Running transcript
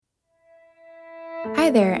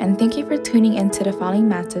Hi there, and thank you for tuning into the following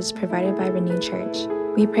message provided by Renew Church.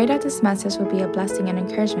 We pray that this message will be a blessing and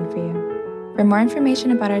encouragement for you. For more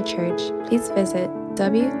information about our church, please visit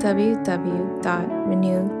www.renew.miami.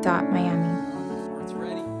 Hearts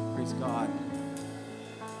ready? Praise God.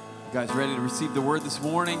 You guys ready to receive the word this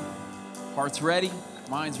morning? Hearts ready?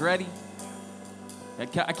 Minds ready? I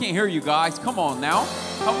can't hear you guys. Come on now.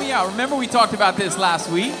 Help me out. Remember we talked about this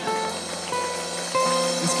last week.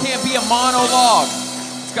 This can't be a monologue.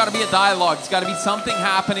 It's got to be a dialogue. It's got to be something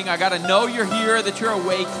happening. I got to know you're here, that you're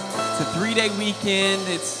awake. It's a 3-day weekend.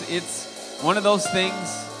 It's one of those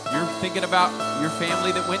things. You're thinking about your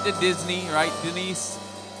family that went to Disney, right, Denise?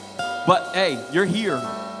 But, hey, you're here,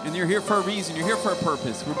 and you're here for a reason. You're here for a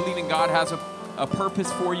purpose. We're believing God has a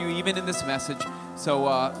purpose for you, even in this message. So,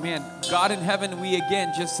 man, God in heaven, we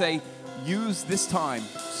again just say, use this time.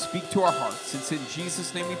 Speak to our hearts. It's in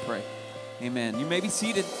Jesus' name we pray. Amen. You may be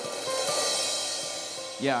seated.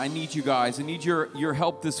 Yeah, I need you guys. I need your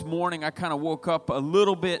help this morning. I kind of woke up a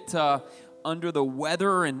little bit under the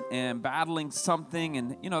weather and battling something.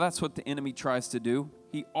 And, you know, that's what the enemy tries to do.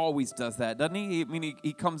 He always does that, doesn't he? I mean,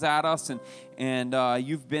 he comes at us, and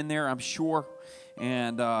you've been there, I'm sure.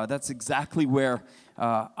 And that's exactly where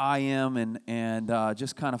I am, and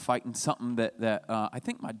just kind of fighting something that I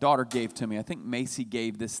think my daughter gave to me. I think Macy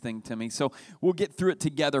gave this thing to me. So we'll get through it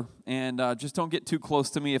together, and just don't get too close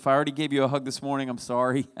to me. If I already gave you a hug this morning, I'm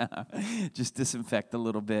sorry. Just disinfect a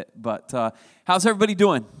little bit. But how's everybody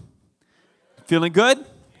doing? Feeling good?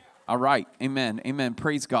 All right. Amen. Amen.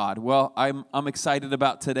 Praise God. Well, I'm excited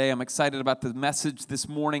about today. I'm excited about the message this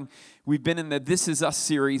morning. We've been in the This Is Us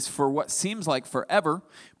series for what seems like forever,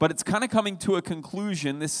 but it's kind of coming to a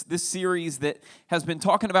conclusion, this series that has been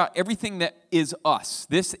talking about everything that is us.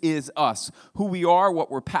 This is us, who we are, what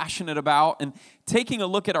we're passionate about, and taking a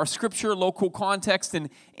look at our scripture, local context, and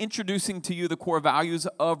introducing to you the core values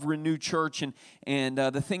of Renew Church and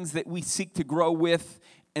the things that we seek to grow with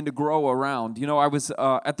and to grow around. You know, I was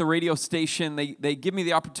at the radio station. They give me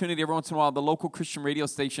the opportunity every once in a while, the local Christian radio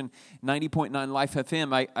station, 90.9 Life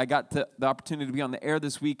FM. I got the opportunity to be on the air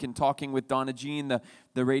this week and talking with Donna Jean, the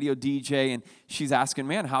radio DJ, and she's asking,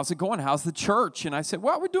 man, how's it going? How's the church? And I said,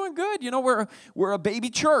 well, we're doing good. You know, we're a baby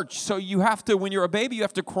church. So you have to, when you're a baby, you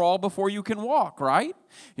have to crawl before you can walk, right?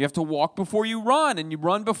 You have to walk before you run, and you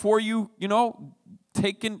run before you know,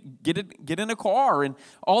 get in a car and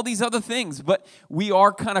all these other things. But we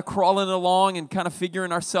are kind of crawling along and kind of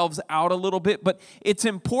figuring ourselves out a little bit. But it's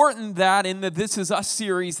important that in the This Is Us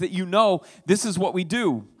series that you know this is what we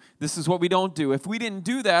do. This is what we don't do. If we didn't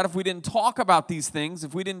do that, if we didn't talk about these things,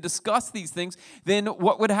 if we didn't discuss these things, then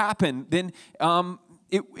what would happen? Then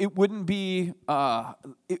it wouldn't be,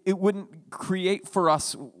 it wouldn't create for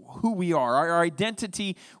us who we are. Our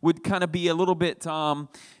identity would kind of be a little bit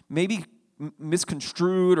maybe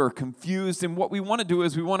misconstrued or confused, and what we want to do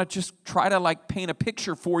is we want to just try to like paint a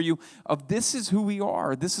picture for you of this is who we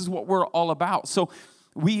are, this is what we're all about. So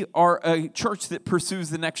we are a church that pursues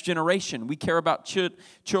the next generation. We care about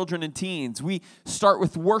children and teens. We start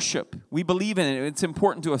with worship. We believe in it. It's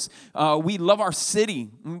important to us. We love our city,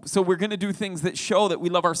 so we're going to do things that show that we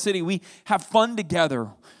love our city. We have fun together.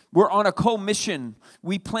 We're on a co-mission.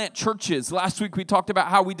 We plant churches. Last week we talked about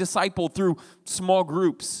how we disciple through small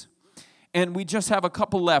groups. And we just have a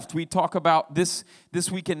couple left. We talk about this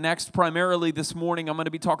week and next. Primarily this morning, I'm going to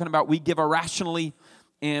be talking about we give irrationally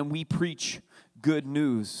and we preach good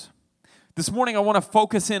news. This morning, I want to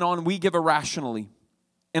focus in on we give irrationally.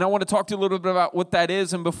 And I want to talk to you a little bit about what that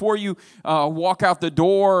is. And before you walk out the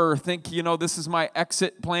door or think, you know, this is my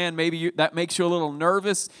exit plan, maybe that makes you a little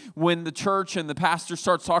nervous when the church and the pastor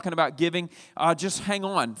starts talking about giving, just hang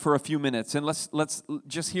on for a few minutes and let's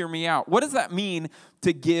just hear me out. What does that mean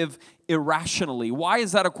to give irrationally? Why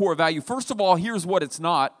is that a core value? First of all, here's what it's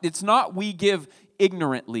not. It's not we give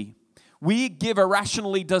ignorantly. We give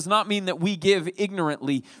irrationally does not mean that we give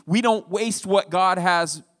ignorantly. We don't waste what God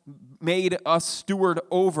has made us steward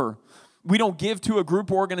over. We don't give to a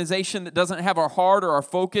group organization that doesn't have our heart or our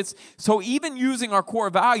focus. So even using our core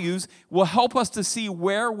values will help us to see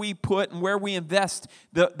where we put and where we invest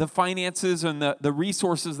the finances and the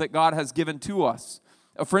resources that God has given to us.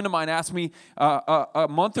 A friend of mine asked me a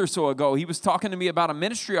month or so ago, he was talking to me about a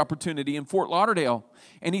ministry opportunity in Fort Lauderdale.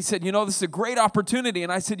 And he said, you know, this is a great opportunity.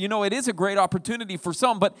 And I said, you know, it is a great opportunity for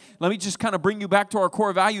some, but let me just kind of bring you back to our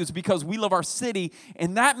core values because we love our city.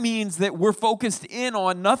 And that means that we're focused in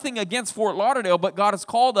on nothing against Fort Lauderdale, but God has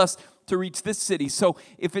called us to reach this city. So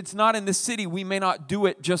if it's not in this city, we may not do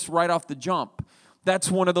it just right off the jump.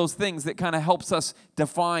 That's one of those things that kind of helps us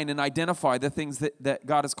define and identify the things that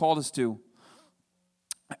God has called us to.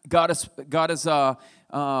 God has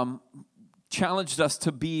challenged us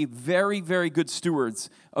to be very, very good stewards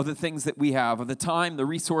of the things that we have, of the time, the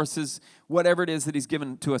resources, whatever it is that he's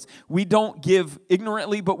given to us. We don't give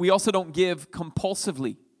ignorantly, but we also don't give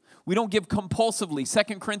compulsively. We don't give compulsively.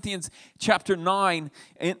 2 Corinthians chapter 9,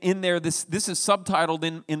 in there, this is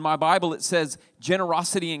subtitled in my Bible. It says,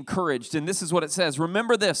 generosity encouraged. And this is what it says.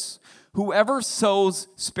 Remember this, whoever sows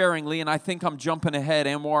sparingly, and I think I'm jumping ahead,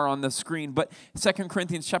 Anwar, on the screen, but 2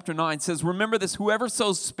 Corinthians chapter 9 says, remember this, whoever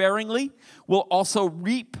sows sparingly will also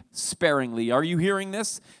reap sparingly. Are you hearing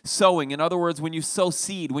this? Sowing. In other words, when you sow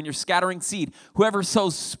seed, when you're scattering seed, whoever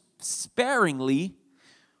sows sparingly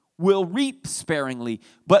will reap sparingly,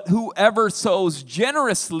 but whoever sows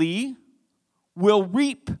generously will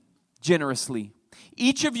reap generously.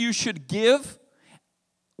 Each of you should give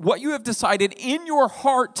what you have decided in your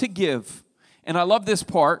heart to give. And I love this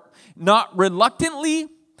part, not reluctantly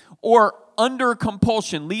or under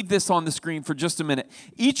compulsion. Leave this on the screen for just a minute.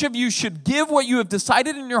 Each of you should give what you have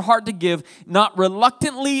decided in your heart to give, not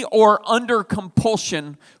reluctantly or under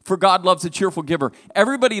compulsion, for God loves a cheerful giver.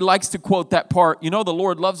 Everybody likes to quote that part. You know, the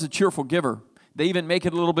Lord loves a cheerful giver. They even make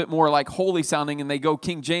it a little bit more like holy sounding, and they go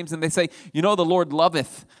King James, and they say, you know, the Lord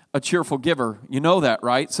loveth a cheerful giver. You know that,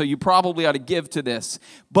 right? So you probably ought to give to this.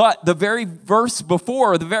 But the very verse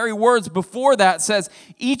before, the very words before that says,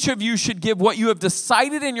 each of you should give what you have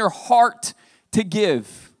decided in your heart to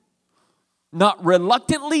give, not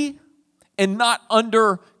reluctantly and not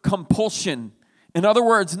under compulsion. In other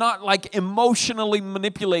words, not like emotionally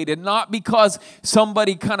manipulated, not because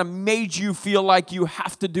somebody kind of made you feel like you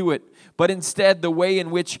have to do it, but instead the way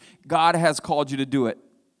in which God has called you to do it.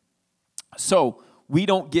 So we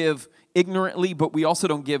don't give ignorantly, but we also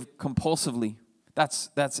don't give compulsively.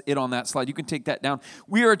 That's it on that slide. You can take that down.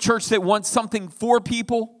 We are a church that wants something for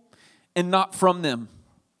people and not from them.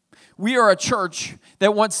 We are a church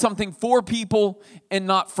that wants something for people and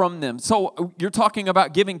not from them. So you're talking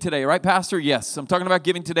about giving today, right, Pastor? Yes, I'm talking about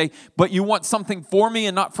giving today, but you want something for me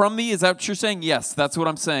and not from me? Is that what you're saying? Yes, that's what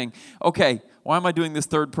I'm saying. Okay, why am I doing this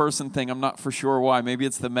third person thing? I'm not for sure why. Maybe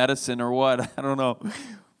it's the medicine or what. I don't know.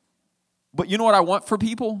 But you know what I want for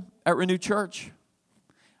people at Renew Church?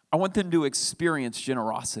 I want them to experience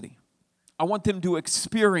generosity. I want them to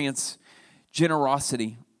experience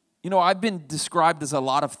generosity. You know, I've been described as a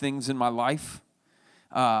lot of things in my life.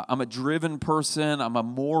 I'm a driven person. I'm a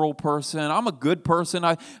moral person. I'm a good person.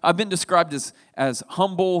 I've been described as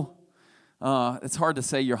humble. It's hard to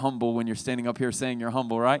say you're humble when you're standing up here saying you're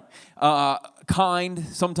humble, right? Kind,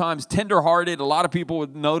 sometimes tender-hearted. A lot of people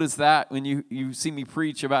would notice that when you see me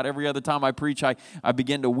preach. About every other time I preach, I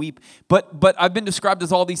begin to weep. But I've been described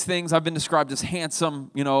as all these things. I've been described as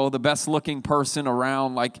handsome, you know, the best-looking person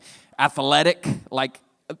around, like athletic, like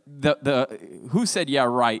who said yeah,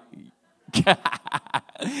 right?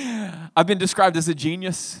 I've been described as a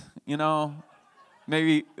genius, you know.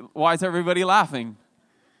 Maybe, why is everybody laughing?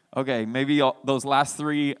 Okay, maybe those last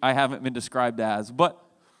three I haven't been described as, but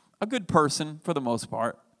a good person for the most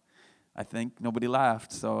part. I think nobody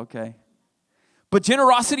laughed, so okay. But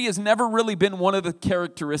generosity has never really been one of the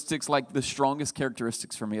characteristics, like the strongest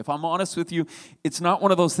characteristics for me. If I'm honest with you, it's not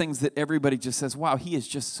one of those things that everybody just says, wow, he is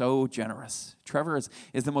just so generous. Trevor is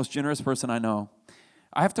the most generous person I know.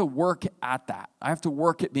 I have to work at that. I have to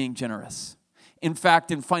work at being generous. In fact,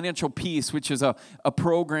 in Financial Peace, which is a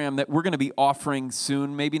program that we're going to be offering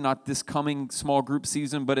soon, maybe not this coming small group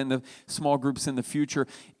season, but in the small groups in the future,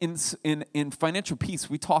 in Financial Peace,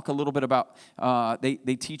 we talk a little bit about,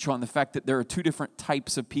 they teach on the fact that there are two different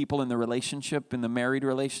types of people in the relationship, in the married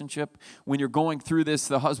relationship. When you're going through this,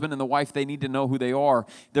 the husband and the wife, they need to know who they are.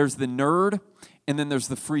 There's the nerd, and then there's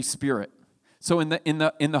the free spirit. So in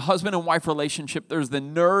the husband and wife relationship, there's the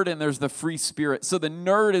nerd and there's the free spirit. So the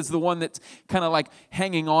nerd is the one that's kind of like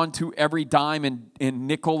hanging on to every dime and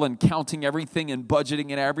nickel and counting everything and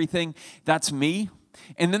budgeting and everything. That's me.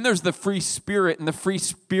 And then there's the free spirit, and the free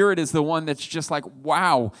spirit is the one that's just like,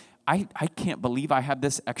 wow, I can't believe I have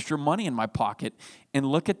this extra money in my pocket. And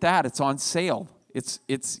look at that, it's on sale. It's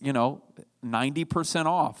 90%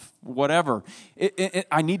 off, whatever.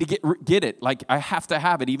 I need to get it. Like, I have to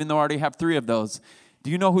have it, even though I already have 3 of those.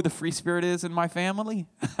 Do you know who the free spirit is in my family?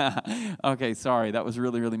 Okay, sorry. That was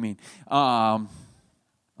really, really mean. I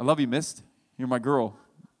love you, Mist. You're my girl.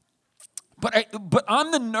 But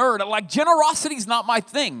I'm the nerd. Like, generosity is not my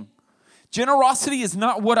thing. Generosity is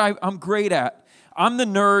not what I'm great at. I'm the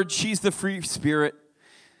nerd. She's the free spirit.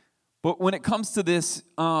 But when it comes to this,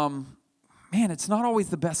 man, it's not always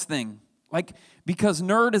the best thing. Like, because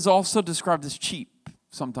nerd is also described as cheap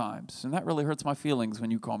sometimes. And that really hurts my feelings when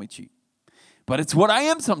you call me cheap. But it's what I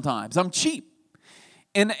am sometimes. I'm cheap.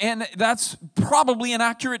 And that's probably an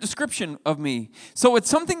accurate description of me. So it's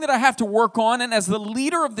something that I have to work on. And as the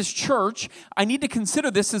leader of this church, I need to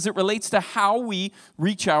consider this as it relates to how we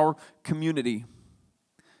reach our community.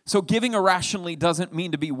 So giving irrationally doesn't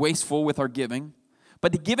mean to be wasteful with our giving,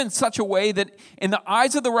 but to give in such a way that in the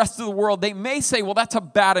eyes of the rest of the world, they may say, well, that's a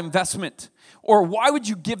bad investment. Or why would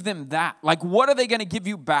you give them that? Like, what are they going to give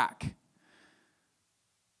you back?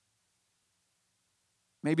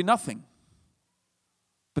 Maybe nothing.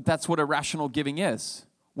 But that's what irrational giving is.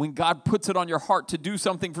 When God puts it on your heart to do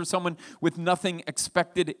something for someone with nothing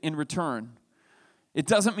expected in return. It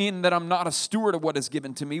doesn't mean that I'm not a steward of what is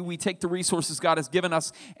given to me. We take the resources God has given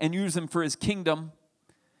us and use them for His kingdom.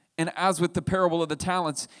 And as with the parable of the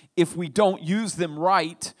talents, if we don't use them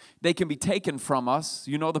right, they can be taken from us.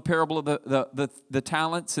 You know the parable of the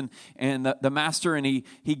talents and the master, and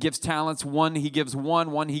he gives talents. One he gives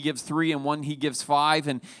one he gives 3, and one he gives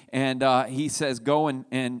 5. And he says, go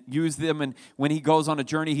and use them. And when he goes on a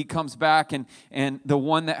journey, he comes back, and the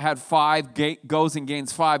one that had 5 goes and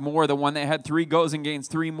gains 5 more. The one that had 3 goes and gains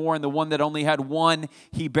 3 more. And the one that only had 1,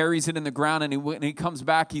 he buries it in the ground. And when he comes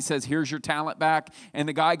back, he says, here's your talent back. And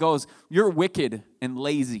the guy goes, you're wicked and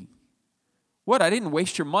lazy. What? I didn't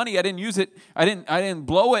waste your money. I didn't use it. I didn't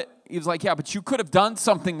blow it. He was like, yeah, but you could have done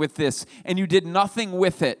something with this, and you did nothing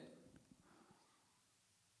with it.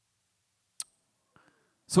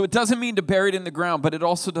 So it doesn't mean to bury it in the ground, but it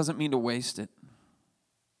also doesn't mean to waste it.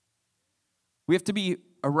 We have to be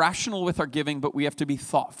irrational with our giving, but we have to be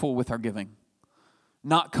thoughtful with our giving.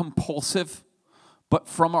 Not compulsive, but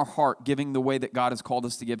from our heart, giving the way that God has called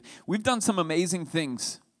us to give. We've done some amazing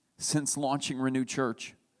things since launching Renew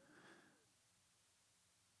Church.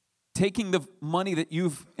 Taking the money that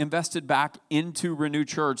you've invested back into Renew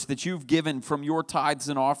Church, that you've given from your tithes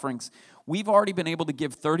and offerings, we've already been able to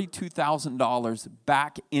give $32,000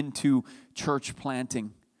 back into church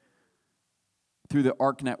planting through the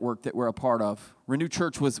ARC network that we're a part of. Renew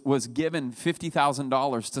Church was given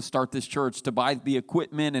 $50,000 to start this church, to buy the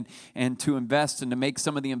equipment and to invest and to make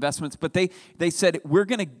some of the investments. But they said, we're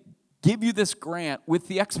going to give you this grant with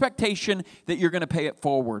the expectation that you're going to pay it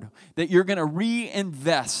forward, that you're going to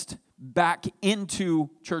reinvest back into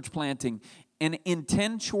church planting. And in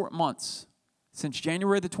 10 short months, since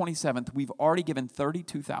January the 27th, we've already given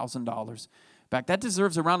 $32,000 back. That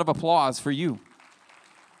deserves a round of applause for you.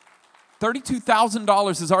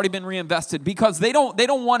 $32,000 has already been reinvested because they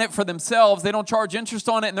don't want it for themselves. They don't charge interest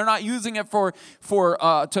on it, and they're not using it to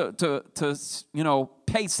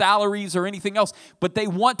pay salaries or anything else. But they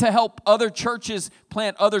want to help other churches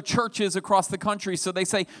plant other churches across the country. So they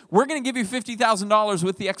say, we're going to give you $50,000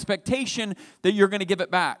 with the expectation that you're going to give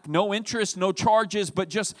it back. No interest, no charges, but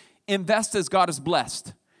just invest as God has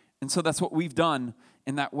blessed. And so that's what we've done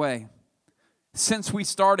in that way. Since we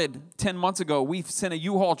started 10 months ago, we've sent a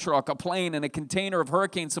U-Haul truck, a plane, and a container of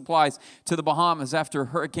hurricane supplies to the Bahamas after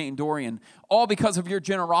Hurricane Dorian. All because of your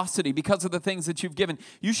generosity, because of the things that you've given.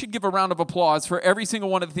 You should give a round of applause for every single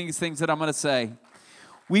one of these things that I'm going to say.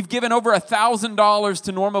 We've given over $1,000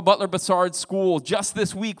 to Norma Butler Bassard School. Just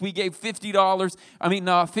this week, we gave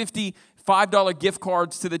 $55 gift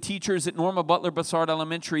cards to the teachers at Norma Butler Bassard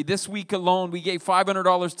Elementary. This week alone, we gave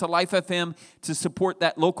 $500 to Life FM to support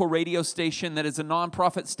that local radio station that is a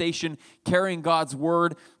nonprofit station carrying God's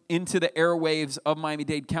word into the airwaves of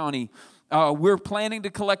Miami-Dade County. We're planning to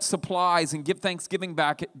collect supplies and give Thanksgiving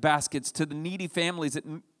baskets to the needy families at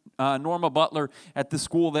Norma Butler at the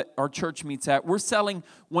school that our church meets at. We're selling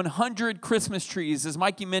 100 Christmas trees, as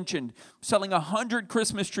Mikey mentioned, selling 100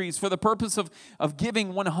 Christmas trees for the purpose of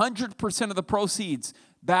giving 100% of the proceeds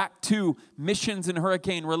back to missions and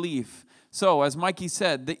hurricane relief. So, as Mikey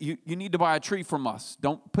said, that you need to buy a tree from us.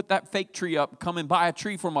 Don't put that fake tree up. Come and buy a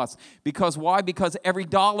tree from us. Because why? Because every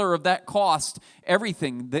dollar of that cost,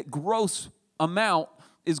 everything, that gross amount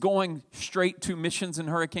is going straight to missions and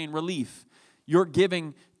hurricane relief. You're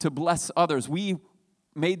giving to bless others. We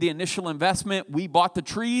made the initial investment. We bought the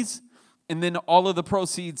trees, and then all of the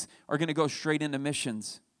proceeds are going to go straight into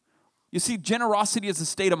missions. You see, generosity is a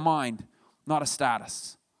state of mind, not a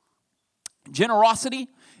status. Generosity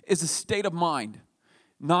is a state of mind,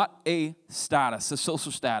 not a status, a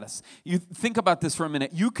social status. You think about this for a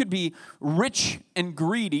minute. You could be rich and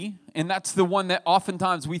greedy, and that's the one that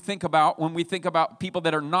oftentimes we think about when we think about people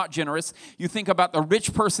that are not generous. You think about the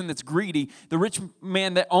rich person that's greedy, the rich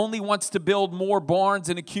man that only wants to build more barns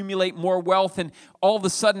and accumulate more wealth, and all of a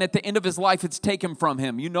sudden at the end of his life it's taken from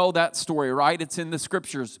him. You know that story, right? It's in the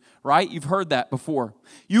scriptures, right? You've heard that before.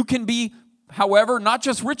 You can be, however, not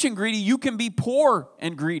just rich and greedy, you can be poor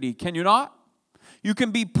and greedy, can you not? You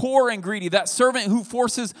can be poor and greedy. That servant who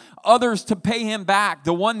forces others to pay him back.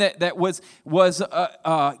 The one that was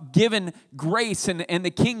given grace and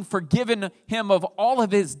the king forgiven him of all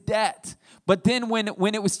of his debt. But then when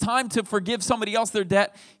it was time to forgive somebody else their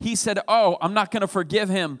debt, he said, oh, I'm not going to forgive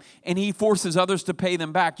him. And he forces others to pay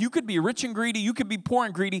them back. You could be rich and greedy. You could be poor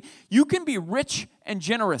and greedy. You can be rich and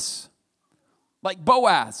generous. Like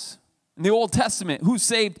Boaz in the Old Testament, who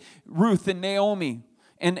saved Ruth and Naomi.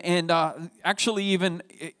 And actually even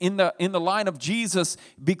in the line of Jesus,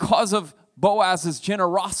 because of Boaz's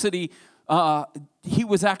generosity, he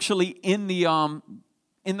was actually in the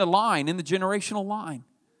generational line.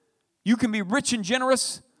 You can be rich and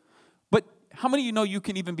generous, but how many of you know you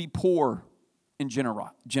can even be poor and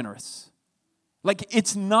generous? Like,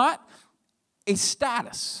 it's not a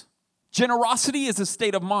status. Generosity is a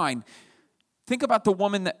state of mind. Think about the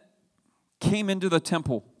woman that came into the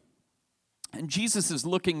temple. And Jesus is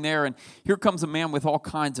looking there, and here comes a man with all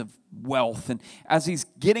kinds of wealth. And as he's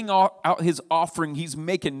getting out his offering, he's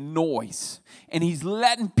making noise. And he's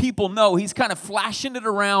letting people know. He's kind of flashing it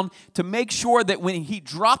around to make sure that when he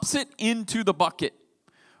drops it into the bucket,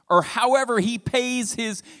 or however he brings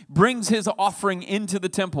his offering into the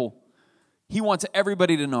temple, he wants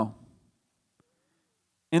everybody to know.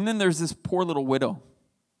 And then there's this poor little widow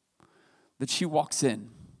that she walks in.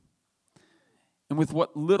 And with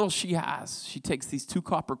what little she has, she takes these 2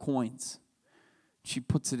 copper coins. She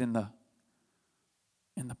puts it in the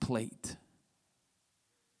plate.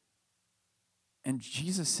 And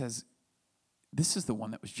Jesus says, this is the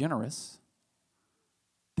one that was generous.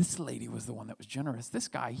 This lady was the one that was generous. This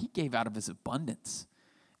guy, he gave out of his abundance.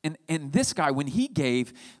 And this guy, when he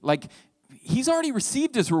gave, like, he's already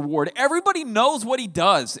received his reward. Everybody knows what he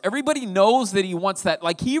does. Everybody knows that he wants that.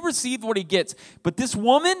 Like, he received what he gets. But this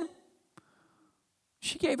woman,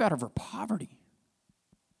 she gave out of her poverty.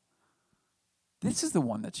 This is the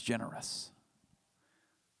one that's generous.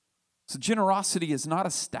 So generosity is not a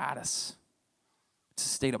status. It's a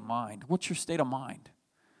state of mind. What's your state of mind?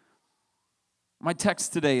 My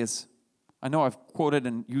text today is, I know I've quoted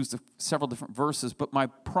and used several different verses, but my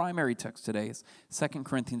primary text today is 2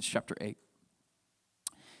 Corinthians chapter 8.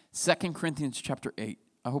 2 Corinthians chapter 8.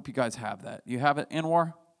 I hope you guys have that. You have it,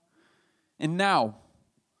 Anwar? And now,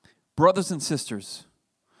 brothers and sisters,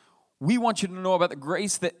 we want you to know about the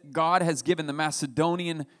grace that God has given the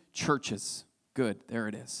Macedonian churches. Good, there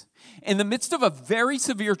it is. In the midst of a very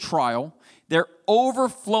severe trial, their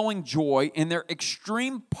overflowing joy and their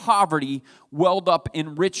extreme poverty welled up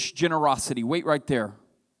in rich generosity. Wait right there.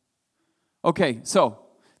 Okay, so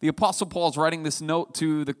the Apostle Paul is writing this note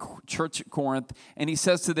to the church at Corinth, and he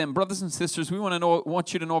says to them, brothers and sisters, we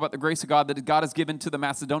want you to know about the grace of God that God has given to the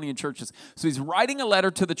Macedonian churches. So he's writing a letter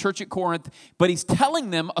to the church at Corinth, but he's telling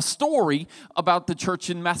them a story about the church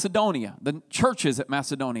in Macedonia, the churches at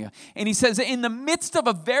Macedonia. And he says, in the midst of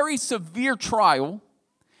a very severe trial,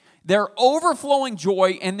 their overflowing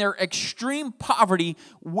joy and their extreme poverty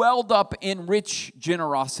welled up in rich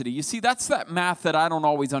generosity. You see, that's that math that I don't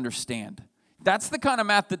always understand. That's the kind of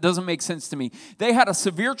math that doesn't make sense to me. They had a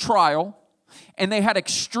severe trial, and they had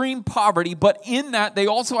extreme poverty, but in that, they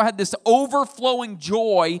also had this overflowing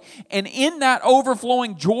joy, and in that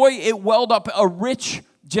overflowing joy, it welled up a rich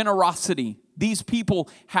generosity. These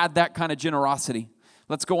people had that kind of generosity.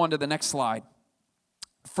 Let's go on to the next slide.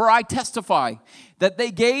 For I testify that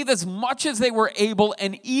they gave as much as they were able,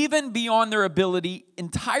 and even beyond their ability,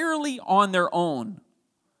 entirely on their own.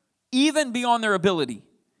 Even beyond their ability.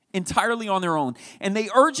 Entirely on their own. And they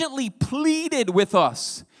urgently pleaded with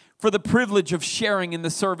us for the privilege of sharing in the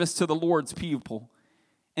service to the Lord's people.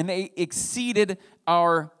 And they exceeded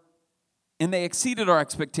our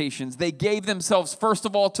expectations. They gave themselves first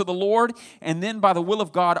of all to the Lord, and then by the will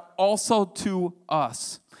of God also to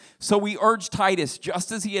us. So we urge Titus,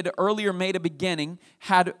 just as he had earlier made a beginning,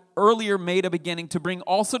 to bring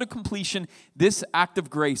also to completion this act of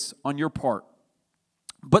grace on your part.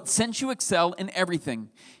 But since you excel in everything,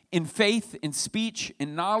 in faith, in speech,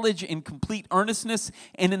 in knowledge, in complete earnestness,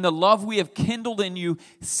 and in the love we have kindled in you,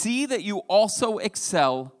 see that you also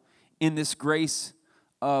excel in this grace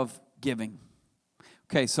of giving.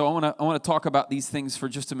 Okay, so I want to talk about these things for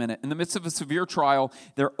just a minute. In the midst of a severe trial,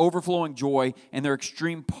 their overflowing joy and their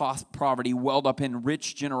extreme poverty welled up in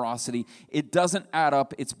rich generosity. It doesn't add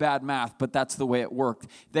up. It's bad math, but that's the way it worked.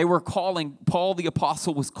 Paul the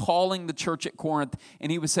apostle was calling the church at Corinth,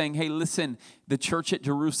 and he was saying, hey, listen, the church at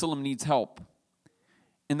Jerusalem needs help.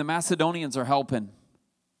 And the Macedonians are helping.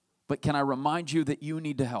 But can I remind you that you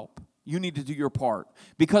need to help? You need to do your part.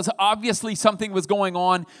 Because obviously something was going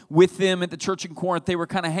on with them at the church in Corinth. They were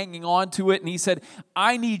kind of hanging on to it. And he said,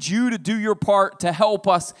 I need you to do your part to help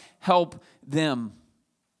us help them.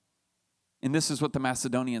 And this is what the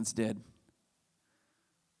Macedonians did.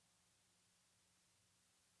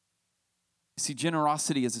 See,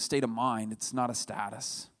 generosity is a state of mind. It's not a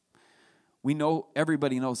status. We know,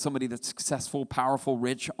 everybody knows somebody that's successful, powerful,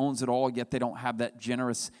 rich, owns it all, yet they don't have that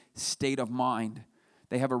generous state of mind.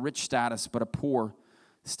 They have a rich status, but a poor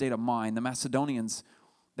state of mind. The Macedonians,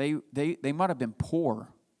 they might have been poor,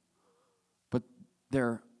 but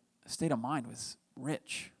their state of mind was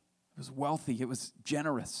rich. It was wealthy. It was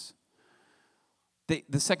generous.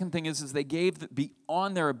 The second thing is they gave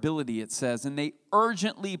beyond their ability, it says, and they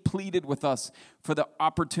urgently pleaded with us for the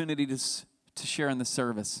opportunity to share in the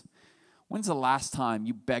service. When's the last time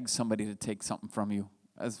you begged somebody to take something from you,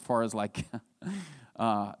 as far as like,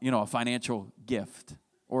 a financial gift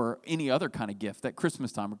or any other kind of gift? At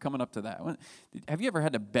Christmas time, we're coming up to that. Have you ever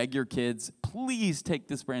had to beg your kids, please take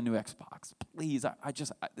this brand new Xbox? Please,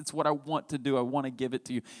 it's what I want to do. I want to give it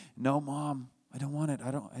to you. No, Mom, I don't want it.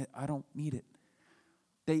 I don't need it.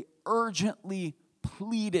 They urgently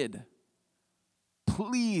pleaded,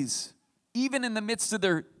 please, even in the midst of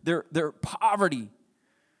their poverty,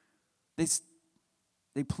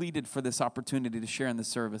 they pleaded for this opportunity to share in the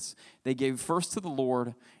service. They gave first to the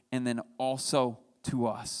Lord and then also to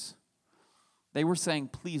us. They were saying,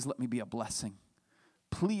 please let me be a blessing.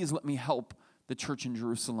 Please let me help the church in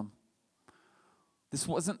Jerusalem. This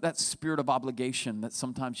wasn't that spirit of obligation that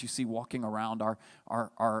sometimes you see walking around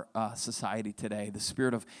our society today. The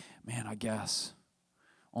spirit of, man, I guess,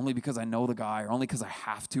 only because I know the guy, or only because I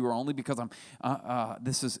have to, or only because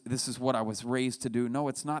this is what I was raised to do. No,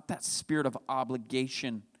 it's not that spirit of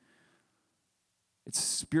obligation. It's a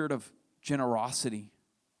spirit of generosity.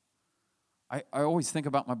 I always think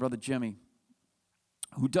about my brother Jimmy,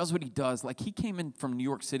 who does what he does. Like, he came in from New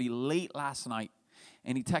York City late last night,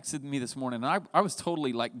 and he texted me this morning, and I was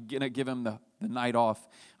totally like going to give him the night off.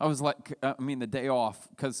 I was like, the day off,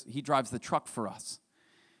 because he drives the truck for us.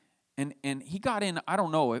 And he got in, I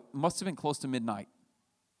don't know, it must have been close to midnight.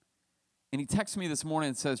 And he texted me this morning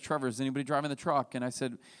and says, Trevor, is anybody driving the truck? And I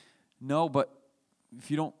said, no, but if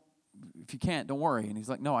you can't, don't worry. And he's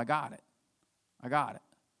like, no, I got it.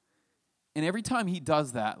 And every time he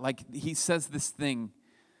does that, like, he says this thing,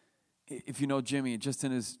 if you know Jimmy, just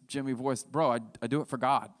in his Jimmy voice, bro, I do it for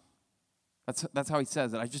God. That's how he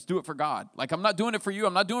says it. I just do it for God. Like, I'm not doing it for you.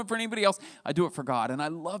 I'm not doing it for anybody else. I do it for God. And I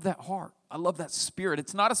love that heart. I love that spirit.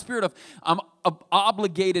 It's not a spirit of I'm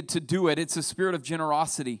obligated to do it. It's a spirit of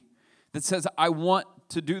generosity that says, I want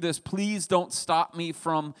to do this. Please don't stop me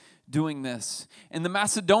from doing this. And the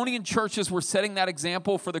Macedonian churches were setting that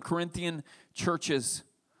example for the Corinthian churches.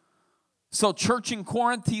 So church in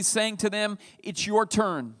Corinth, he's saying to them, it's your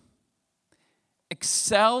turn.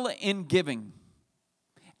 Excel in giving.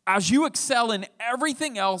 As you excel in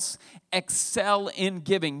everything else, excel in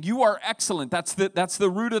giving. You are excellent. That's the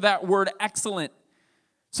root of that word, excellent.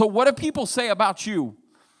 So what do people say about you?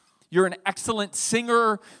 You're an excellent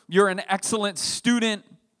singer. You're an excellent student.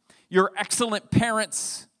 You're excellent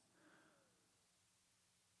parents.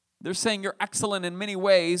 They're saying you're excellent in many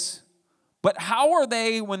ways. But how are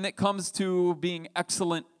they when it comes to being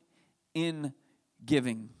excellent in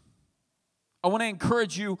giving? I want to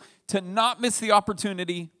encourage you to not miss the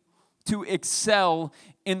opportunity to excel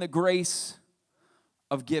in the grace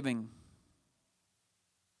of giving.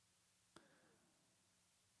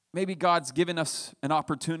 Maybe God's given us an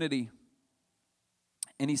opportunity,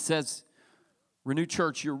 and He says, Renew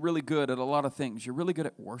Church, you're really good at a lot of things. You're really good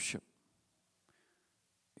at worship.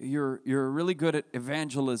 You're really good at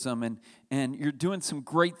evangelism, and you're doing some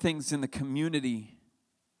great things in the community.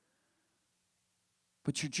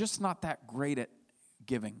 But you're just not that great at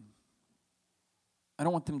giving. I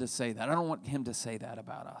don't want them to say that. I don't want him to say that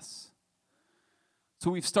about us. So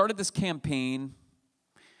we've started this campaign.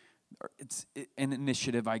 It's an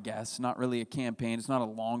initiative, I guess, not really a campaign. It's not a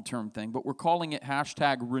long-term thing, but we're calling it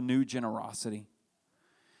 #RenewGenerosity.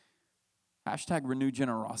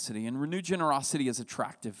 #RenewGenerosity. And renew generosity is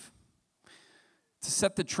attractive. To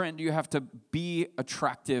set the trend, you have to be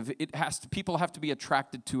attractive. People have to be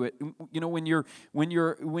attracted to it. You know, when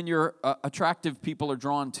you're attractive, people are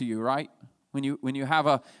drawn to you, right? When you have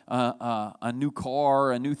a new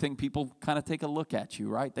car, a new thing, people kind of take a look at you,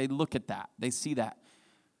 right? They look at that. They see that.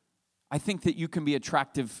 I think that you can be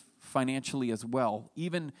attractive financially as well,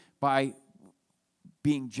 even by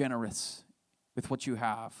being generous with what you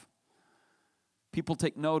have. People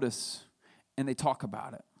take notice and they talk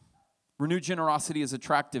about it. Renewed generosity is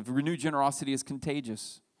attractive. Renewed generosity is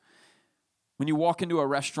contagious. When you walk into a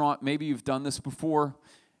restaurant, maybe you've done this before,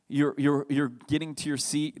 you're getting to your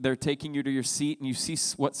seat, they're taking you to your seat, and you see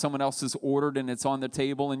what someone else has ordered, and it's on the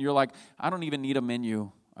table, and you're like, I don't even need a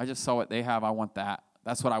menu. I just saw what they have. I want that.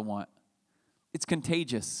 That's what I want. It's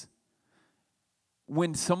contagious.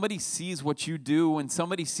 When somebody sees what you do, when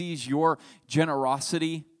somebody sees your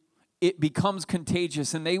generosity, it becomes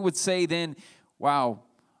contagious. And they would say then, wow,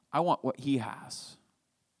 I want what he has.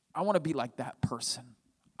 I want to be like that person.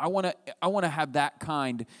 I want to have that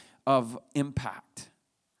kind of impact.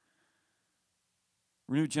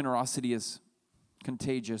 Renewed generosity is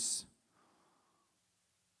contagious.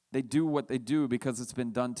 They do what they do because it's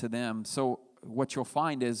been done to them. So what you'll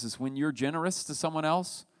find is when you're generous to someone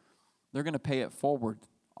else, they're going to pay it forward.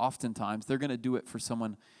 Oftentimes, they're going to do it for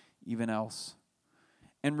someone even else.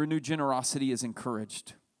 And renewed generosity is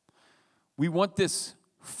encouraged. We want this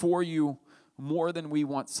for you more than we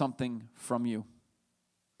want something from you.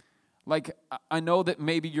 Like, I know that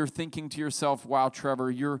maybe you're thinking to yourself, wow,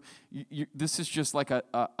 Trevor, this is just like a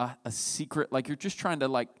secret. Like, you're just trying to,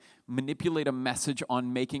 like, manipulate a message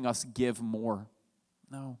on making us give more.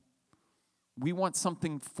 No. We want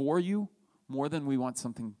something for you more than we want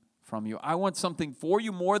something from you. I want something for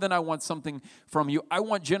you more than I want something from you. I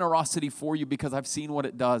want generosity for you because I've seen what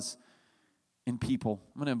it does in people.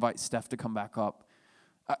 I'm going to invite Steph to come back up.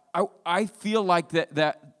 I feel like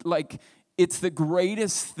that like it's the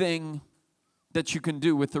greatest thing that you can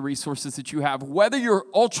do with the resources that you have. Whether you're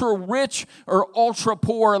ultra rich or ultra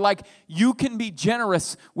poor, like you can be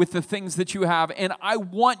generous with the things that you have. And I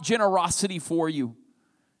want generosity for you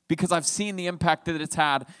because I've seen the impact that it's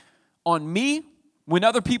had on me when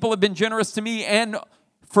other people have been generous to me, and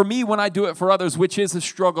for me when I do it for others, which is a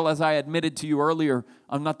struggle, as I admitted to you earlier.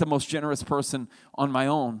 I'm not the most generous person on my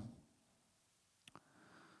own.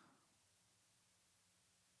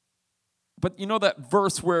 But you know that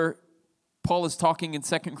verse where Paul is talking in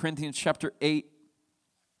 2 Corinthians chapter 8?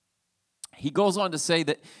 He goes on to say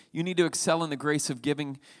that you need to excel in the grace of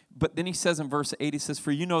giving. But then he says in verse 8, he says,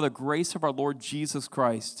 for you know the grace of our Lord Jesus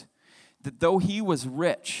Christ, that though he was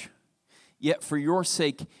rich, yet for your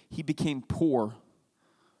sake he became poor,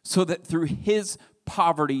 so that through his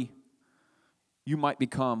poverty you might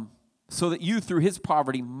become, so that you through his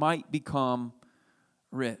poverty might become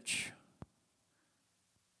rich.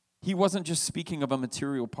 He wasn't just speaking of a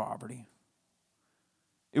material poverty.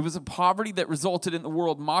 It was a poverty that resulted in the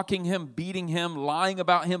world mocking him, beating him, lying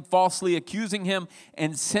about him, falsely accusing him,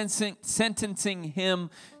 and sentencing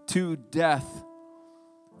him to death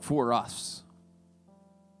for us.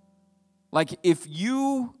 Like, if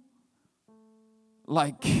you,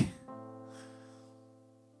 like,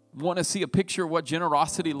 want to see a picture of what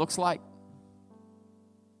generosity looks like,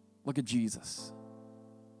 look at Jesus.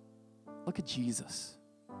 Look at Jesus.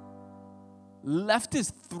 Left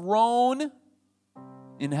his throne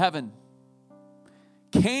in heaven,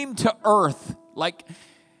 came to earth, like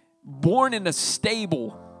born in a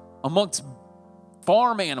stable amongst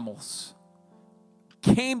farm animals,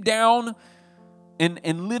 came down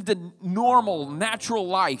and lived a normal, natural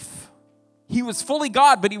life. He was fully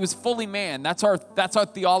God, but he was fully man. That's our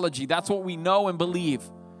theology. That's what we know and believe.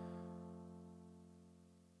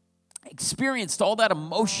 Experienced all that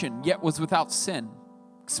emotion, yet was without sin.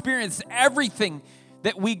 Experienced everything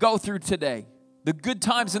that we go through today. The good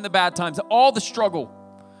times and the bad times, all the struggle.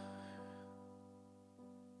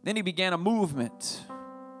 Then he began a movement.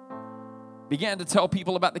 Began to tell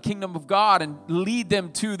people about the kingdom of God and lead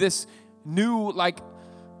them to this new, like,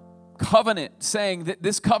 covenant, saying that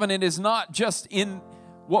this covenant is not just in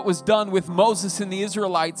what was done with Moses and the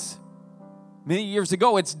Israelites many years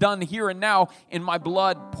ago. It's done here and now in my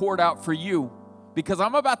blood poured out for you, because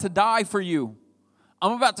I'm about to die for you.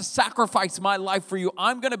 I'm about to sacrifice my life for you.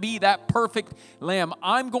 I'm going to be that perfect lamb.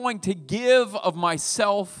 I'm going to give of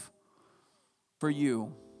myself for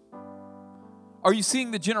you. Are you seeing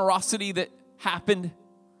the generosity that happened?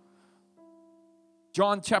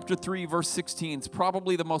 John chapter 3, verse 16 is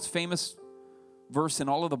probably the most famous verse in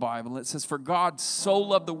all of the Bible. It says, for God so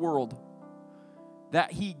loved the world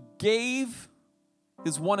that he gave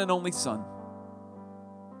his one and only Son,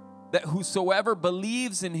 that whosoever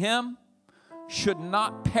believes in him should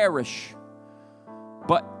not perish,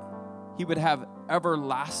 but he would have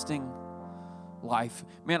everlasting life.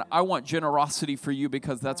 Man, I want generosity for you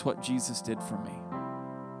because that's what Jesus did for me.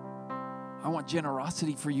 I want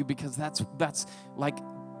generosity for you because that's like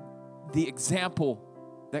the example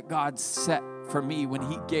that God set for me when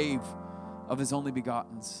he gave of his only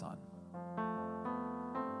begotten Son.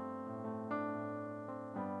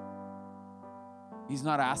 He's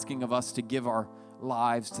not asking of us to give our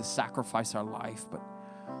lives, to sacrifice our life, but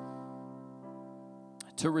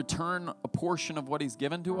to return a portion of what he's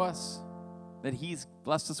given to us, that he's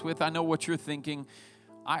blessed us with. I know what you're thinking.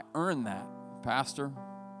 I earned that, Pastor.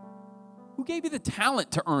 Who gave you the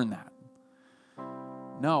talent to earn that?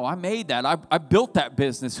 No, I made that. I built that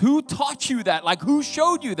business. Who taught you that? Like, who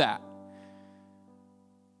showed you that?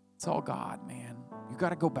 It's all God, man. You got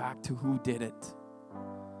to go back to who did it.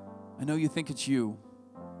 I know you think it's you,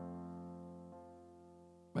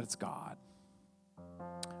 but it's God.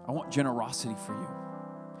 I want generosity for you.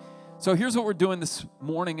 So here's what we're doing this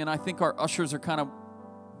morning, and I think our ushers are kind of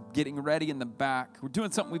getting ready in the back. We're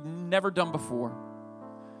doing something we've never done before.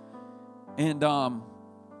 And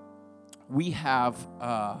we have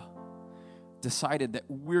decided that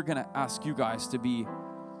we're going to ask you guys to be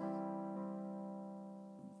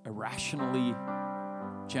irrationally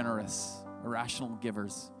generous, irrational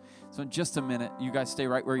givers. So in just a minute, you guys stay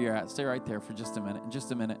right where you're at. Stay right there for just a minute. In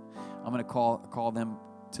just a minute, I'm going to call them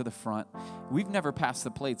to the front. We've never passed the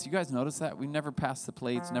plates. You guys notice that? We've never passed the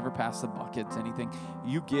plates, never passed the buckets, anything.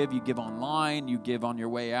 You give online, you give on your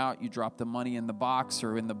way out, you drop the money in the box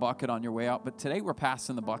or in the bucket on your way out. But today we're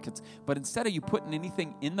passing the buckets. But instead of you putting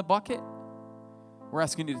anything in the bucket, we're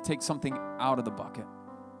asking you to take something out of the bucket.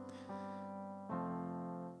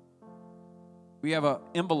 We have an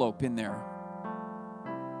envelope in there.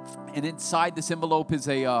 And inside this envelope is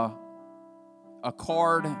a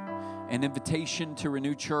card, an invitation to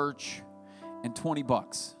Renew Church, and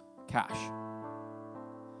 $20 cash.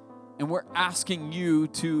 And we're asking you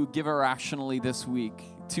to give irrationally this week,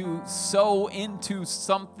 to sow into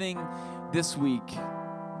something this week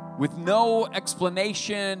with no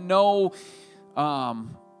explanation, no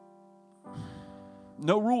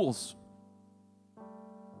rules.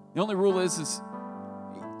 The only rule is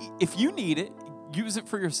if you need it, use it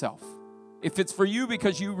for yourself. If it's for you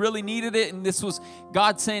because you really needed it and this was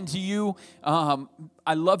God saying to you,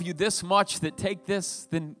 I love you this much that take this,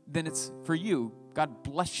 then it's for you. God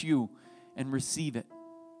bless you and receive it.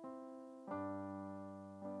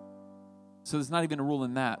 So there's not even a rule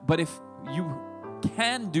in that. But if you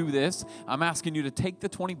can do this, I'm asking you to take the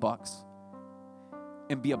 $20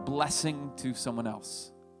 and be a blessing to someone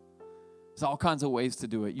else. There's all kinds of ways to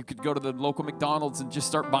do it. You could go to the local McDonald's and just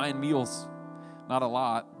start buying meals. Not a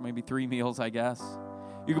lot, maybe 3 meals, I guess.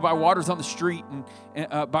 You can buy waters on the street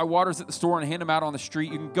and buy waters at the store and hand them out on the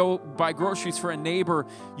street. You can go buy groceries for a neighbor.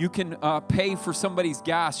 You can pay for somebody's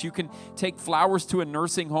gas. You can take flowers to a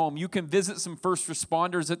nursing home. You can visit some first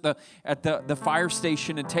responders at the fire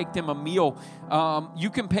station and take them a meal. You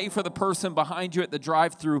can pay for the person behind you at the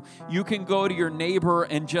drive-thru. You can go to your neighbor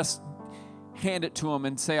and just hand it to them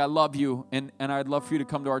and say, I love you, and I'd love for you to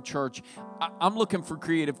come to our church. I'm looking for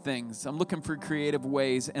creative things. I'm looking for creative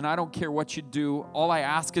ways, and I don't care what you do. All I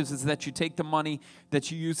ask is that you take the money,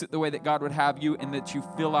 that you use it the way that God would have you, and that you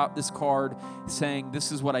fill out this card saying,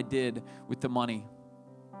 this is what I did with the money.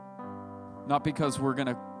 Not because we're going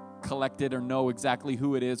to collect it or know exactly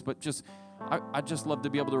who it is, but just I just love to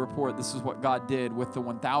be able to report this is what God did with the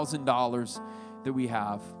 $1,000 that we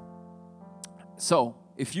have. So,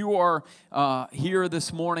 if you are here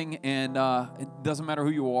this morning and it doesn't matter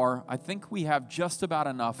who you are, I think we have just about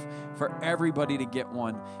enough for everybody to get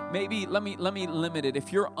one. Maybe let me limit it.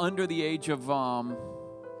 If you're under the age of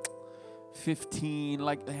 15,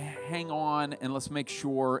 like hang on and let's make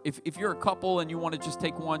sure. If you're a couple and you want to just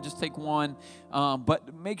take one.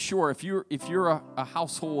 But make sure if you're a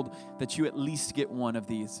household that you at least get one of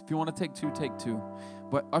these. If you want to take two, take two.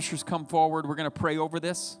 But ushers, come forward. We're going to pray over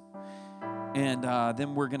this. And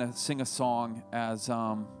then we're going to sing a song as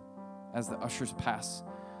the ushers pass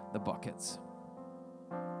the buckets.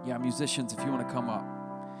 Yeah, musicians, if you want to come up.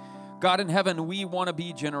 God in heaven, we want to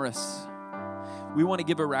be generous. We want to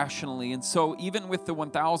give irrationally. And so even with the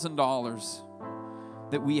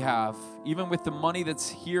 $1,000 that we have, even with the money that's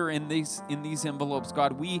here in these envelopes,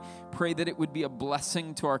 God, we pray that it would be a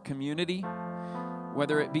blessing to our community,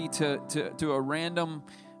 whether it be to a random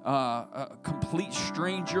a complete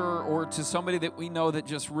stranger or to somebody that we know that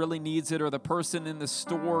just really needs it, or the person in the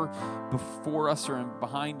store before us or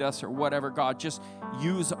behind us or whatever. God, just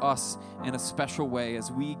use us in a special way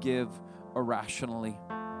as we give irrationally.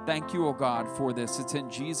 Thank you, oh God, for this. It's in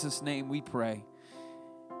Jesus' name we pray.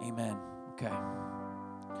 Amen. Okay.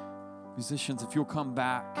 Musicians, if you'll come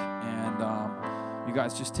back and you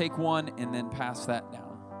guys just take one and then pass that down.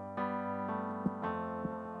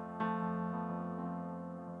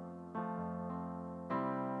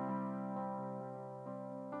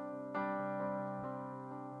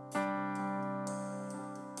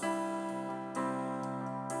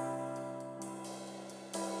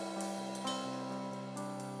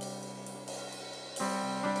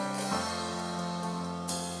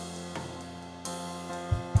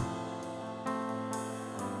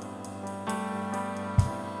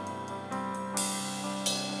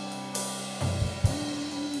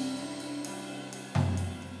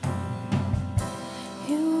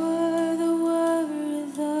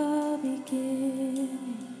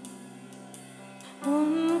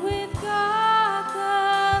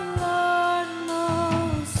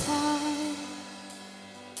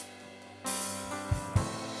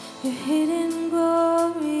 Your hidden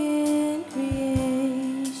glory in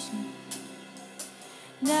creation,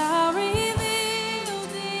 now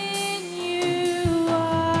revealed in you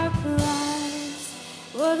are Christ.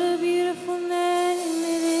 What a beautiful name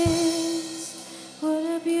it is. What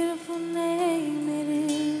a beautiful name it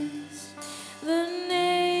is. The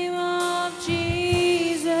name of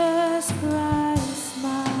Jesus Christ,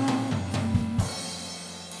 my King.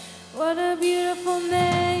 What a beautiful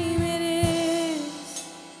name it is.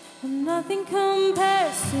 And nothing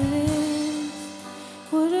compares to this.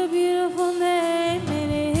 What a beautiful name it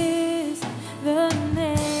is. The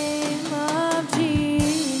name of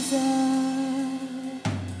Jesus.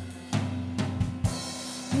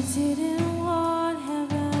 We didn't want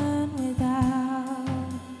heaven without.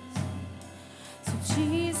 So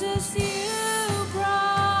Jesus, you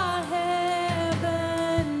brought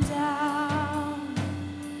heaven down.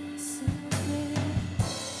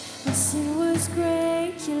 My sin was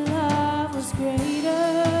great, your love was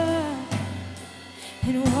greater.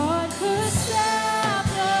 And what could separate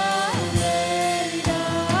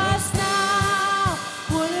us now?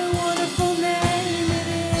 What a wonderful name it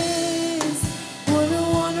is. What a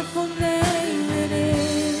wonderful name it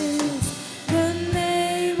is. The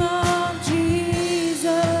name of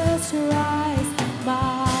Jesus Christ,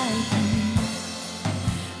 my King.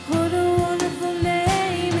 What a wonderful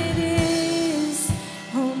name it is.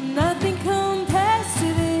 Oh, nothing compares to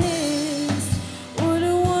this. What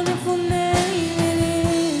a wonderful name it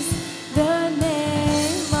is. The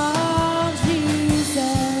name of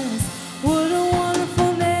Jesus. What a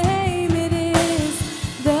wonderful name it is.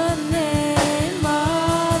 The name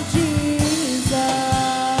of Jesus.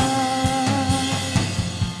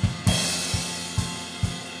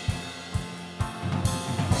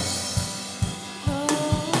 Oh,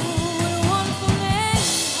 what a wonderful name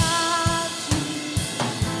of Jesus.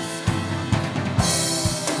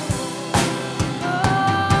 Oh,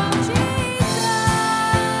 Jesus.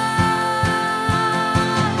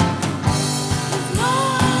 There's no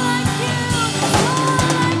one like you. There's no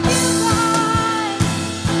one like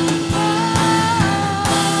you, God.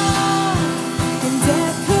 Oh, and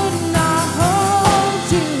death could not hold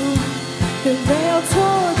you. The veil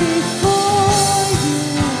tore before you.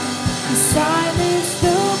 You silenced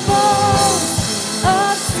the voice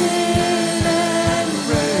of sin and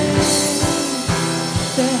grave.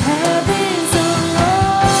 The heavens are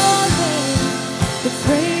roaring, the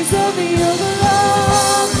praise of your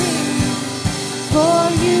glory. For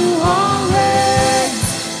you are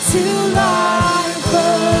raised to life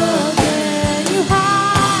again. You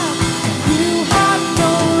have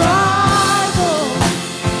no rival.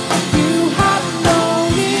 You have no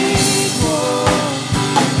equal.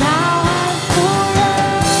 Now and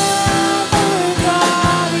forever,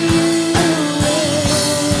 God, you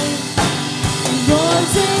reign.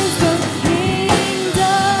 Yours is the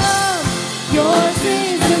kingdom. Yours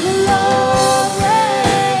is the glory.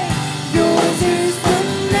 Yours is the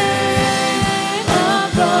name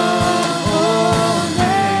above all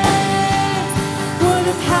names. What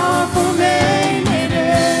a powerful name it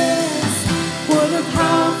is. What a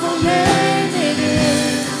powerful name it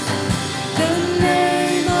is. The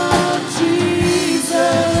name of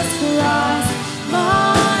Jesus Christ,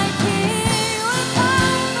 my King. What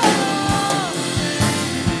powerful.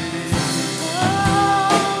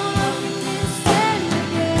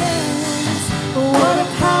 What a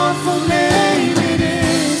powerful name it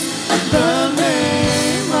is, the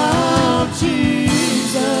name of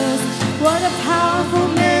Jesus. What a powerful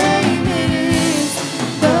name it is,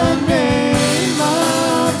 the name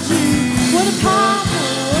of Jesus. What a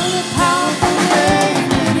powerful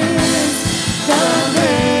name it is, the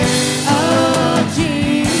name of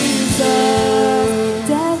Jesus.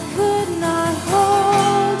 Death could not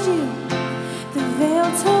hold you. The veil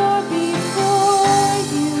tore before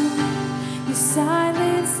you. You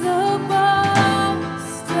silenced the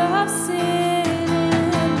boast of sin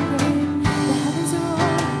and grave.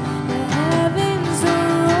 The heavens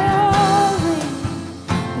are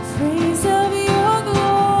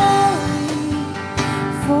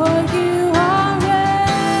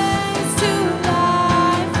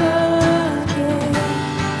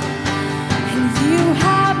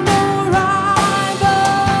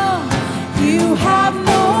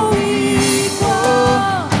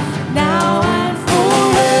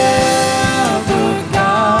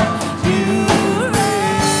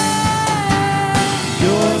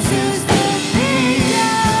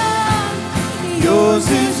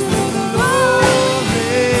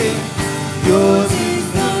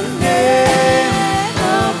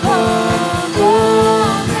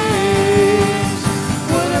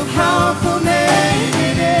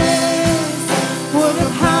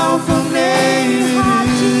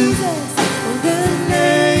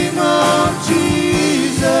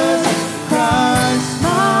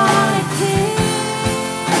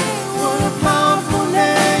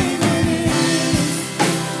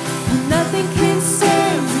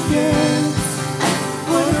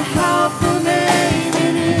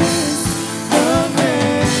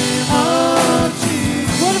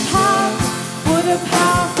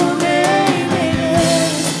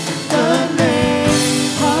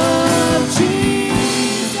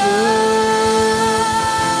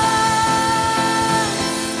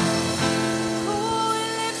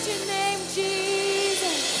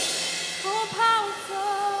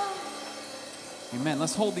Amen.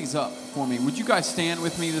 Let's hold these up for me. Would you guys stand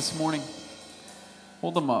with me this morning?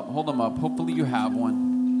 Hold them up. Hold them up. Hopefully you have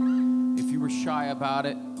one. If you were shy about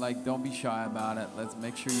it, like, don't be shy about it. Let's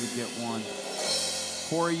make sure you get one.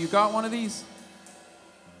 Corey, you got one of these?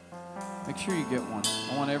 Make sure you get one.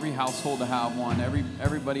 I want every household to have one.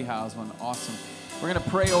 Everybody has one. Awesome. We're going to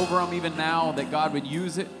pray over them even now that God would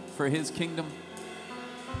use it for his kingdom.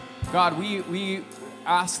 God, we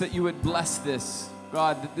ask that you would bless this.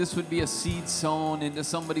 God, that this would be a seed sown into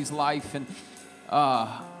somebody's life. And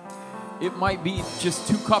it might be just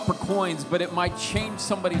 2 copper coins, but it might change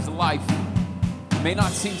somebody's life. It may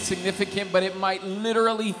not seem significant, but it might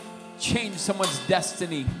literally change someone's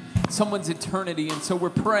destiny, someone's eternity. And so we're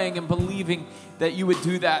praying and believing that you would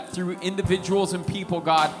do that through individuals and people,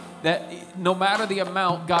 God, that no matter the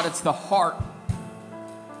amount, God, it's the heart.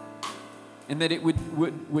 And that it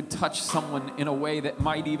would touch someone in a way that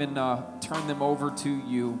might even turn them over to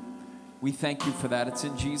you. We thank you for that. It's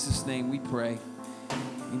in Jesus' name we pray.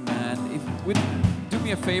 Amen. Do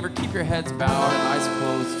me a favor, keep your heads bowed and eyes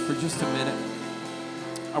closed for just a minute.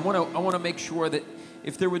 I want to make sure that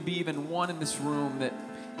if there would be even one in this room that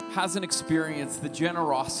hasn't experienced the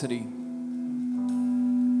generosity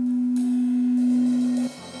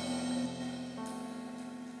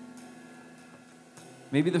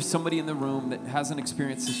maybe there's somebody in the room that hasn't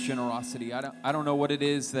experienced this generosity. I don't know what it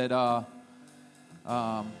is that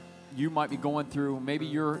you might be going through. Maybe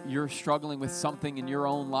you're struggling with something in your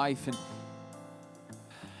own life, and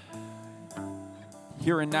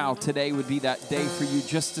here and now, today would be that day for you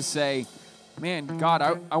just to say, man, God,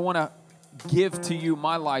 I want to give to you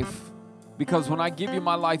my life, because when I give you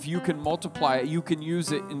my life, you can multiply it. You can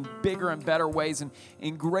use it in bigger and better ways and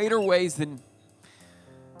in greater ways than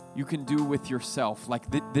you can do with yourself, like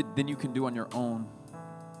than you can do on your own.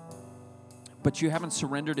 But you haven't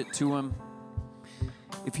surrendered it to him.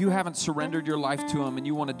 If you haven't surrendered your life to him and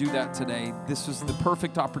you want to do that today, this is the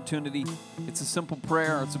perfect opportunity. It's a simple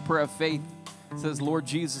prayer. It's a prayer of faith. It says, Lord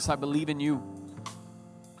Jesus, I believe in you,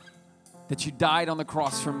 that you died on the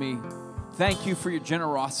cross for me. Thank you for your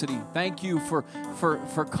generosity. Thank you for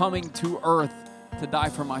coming to earth to die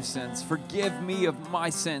for my sins. Forgive me of my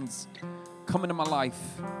sins. Come into my life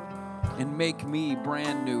and make me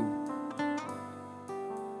brand new.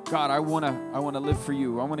 God, I want to live for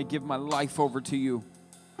you. I want to give my life over to you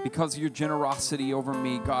because of your generosity over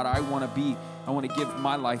me. God, I want to give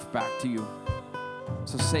my life back to you.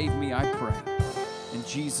 So save me, I pray. In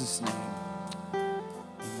Jesus' name,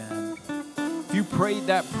 amen. If you prayed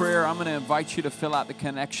that prayer, I'm going to invite you to fill out the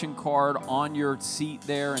connection card on your seat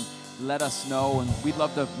there and let us know. And we'd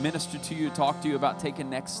love to minister to you, talk to you about taking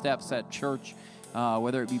next steps at church,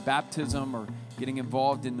 whether it be baptism or getting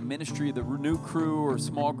involved in the ministry of the Renew crew or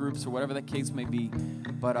small groups or whatever the case may be.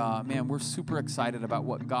 But man, we're super excited about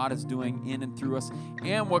what God is doing in and through us,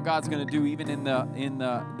 and what God's going to do even in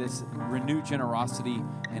this Renew Generosity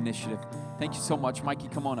initiative. Thank you so much, Mikey.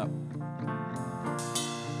 Come on up.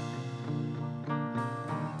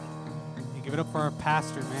 Hey, give it up for our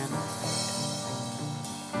pastor, man.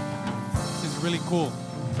 This is really cool,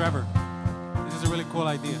 Trevor. This is a really cool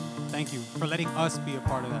idea. Thank you for letting us be a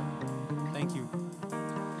part of that. Thank you.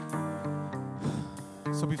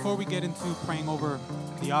 So before we get into praying over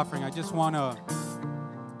the offering, I want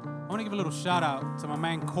to give a little shout out to my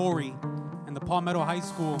man Corey and the Palmetto High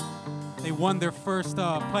School. They won their first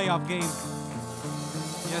playoff game.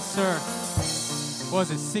 Yes, sir. What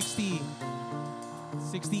was it, 68?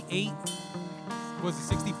 Was it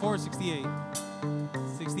 64 or 68?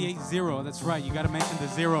 68-0. That's right. You got to mention the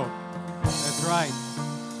 0. That's right.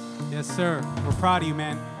 Yes, sir. We're proud of you,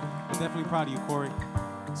 man. We're definitely proud of you, Corey.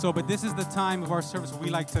 But this is the time of our service where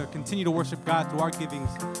we like to continue to worship God through our givings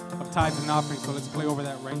of tithes and offerings. So let's play over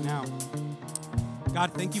that right now.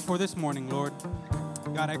 God, thank you for this morning, Lord.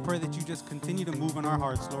 God, I pray that you just continue to move in our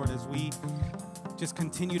hearts, Lord, as we just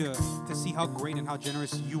continue to see how great and how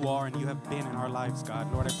generous you are and you have been in our lives,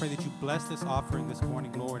 God. Lord, I pray that you bless this offering this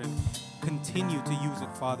morning, Lord, and continue to use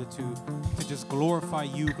it, Father, to just glorify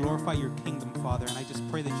you, glorify your kingdom, Father. And I just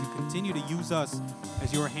pray that you continue to use us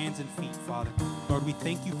as your hands and feet, Father. Lord, we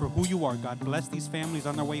thank you for who you are, God. Bless these families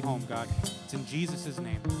on their way home, God. It's in Jesus'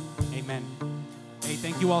 name. Amen. Hey,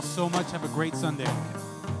 thank you all so much. Have a great Sunday.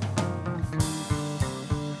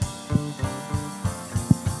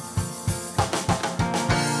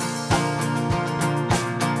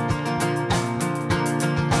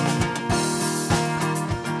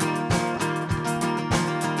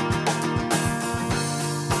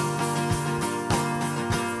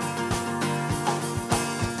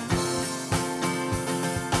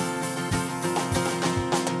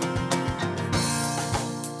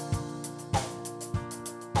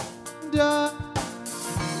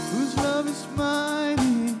 His love is mine.